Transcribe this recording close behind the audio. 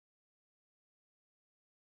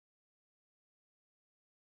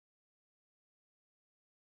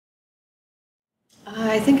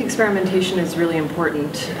I think experimentation is really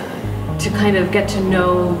important to kind of get to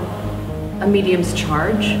know a medium's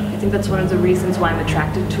charge. I think that's one of the reasons why I'm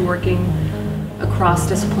attracted to working across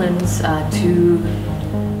disciplines, to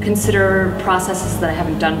consider processes that I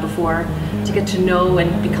haven't done before, to get to know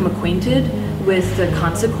and become acquainted with the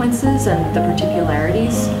consequences and the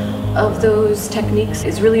particularities of those techniques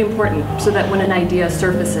is really important, so that when an idea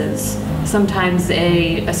surfaces, sometimes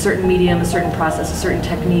a certain medium, a certain process, a certain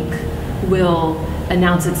technique will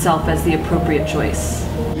announce itself as the appropriate choice.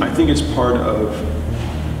 I think it's part of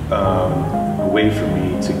a way for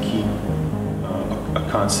me to keep a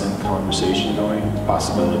constant conversation going,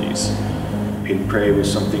 possibilities. Paid and Pray was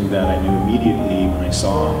something that I knew immediately when I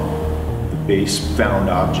saw the base found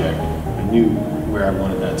object. I knew where I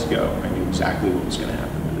wanted that to go. I knew exactly what was going to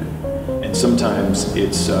happen with it. And sometimes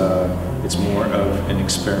it's more of an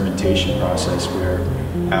experimentation process where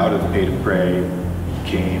out of Paid and Pray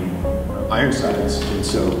came Ironsides. And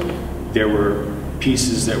so there were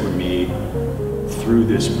pieces that were made through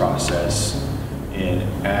this process, and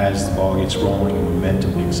as the ball gets rolling and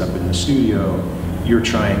momentum picks up in the studio, you're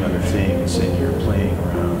trying other things and you're playing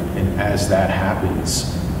around, and as that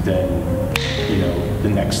happens, then the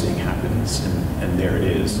next thing happens, and there it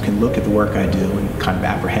is. You can look at the work I do and kind of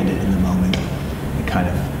apprehend it in the moment. It kind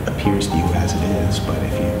of appears to you as it is, but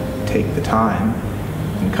if you take the time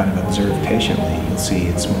and kind of observe patiently, you'll see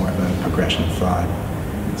it's more of a progression of thought,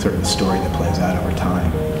 sort of a story that plays out over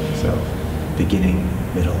time. So beginning,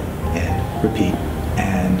 middle, end, repeat,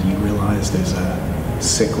 and you realize there's a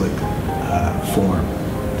cyclic form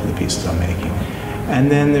to the pieces I'm making. And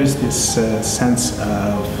then there's this sense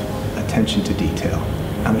of attention to detail.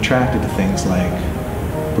 I'm attracted to things like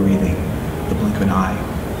breathing, the blink of an eye,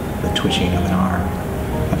 the twitching of an arm.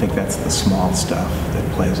 I think that's the small stuff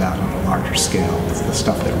that plays out on a larger scale. It's the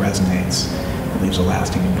stuff that resonates and leaves a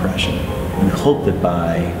lasting impression. We hope that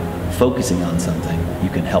by focusing on something, you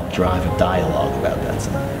can help drive a dialogue about that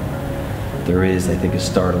something. There is, I think, a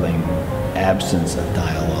startling absence of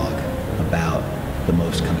dialogue about the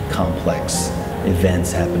most kind of complex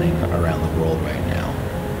events happening around the world right now.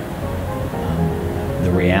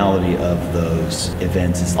 The reality of those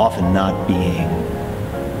events is often not being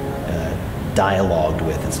dialogued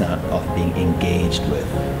with, it's not often being engaged with.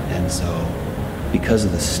 And so because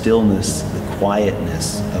of the stillness, the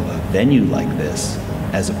quietness of a venue like this,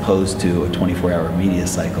 as opposed to a 24-hour media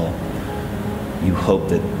cycle, you hope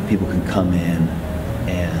that people can come in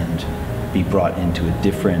and be brought into a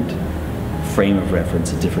different frame of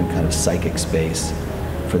reference, a different kind of psychic space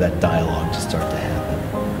for that dialogue to start to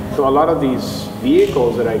happen. So a lot of these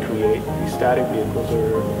vehicles that I create, these static vehicles,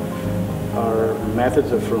 are methods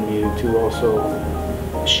for me to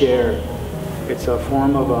also share. It's a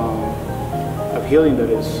form of healing that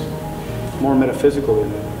is more metaphysical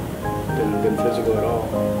than physical at all.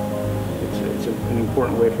 It's an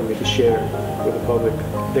important way for me to share with the public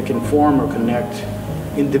that can form or connect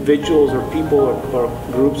individuals or people or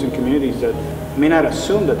groups and communities that may not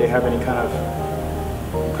assume that they have any kind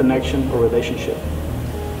of connection or relationship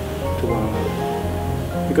to one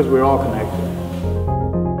another, because we're all connected.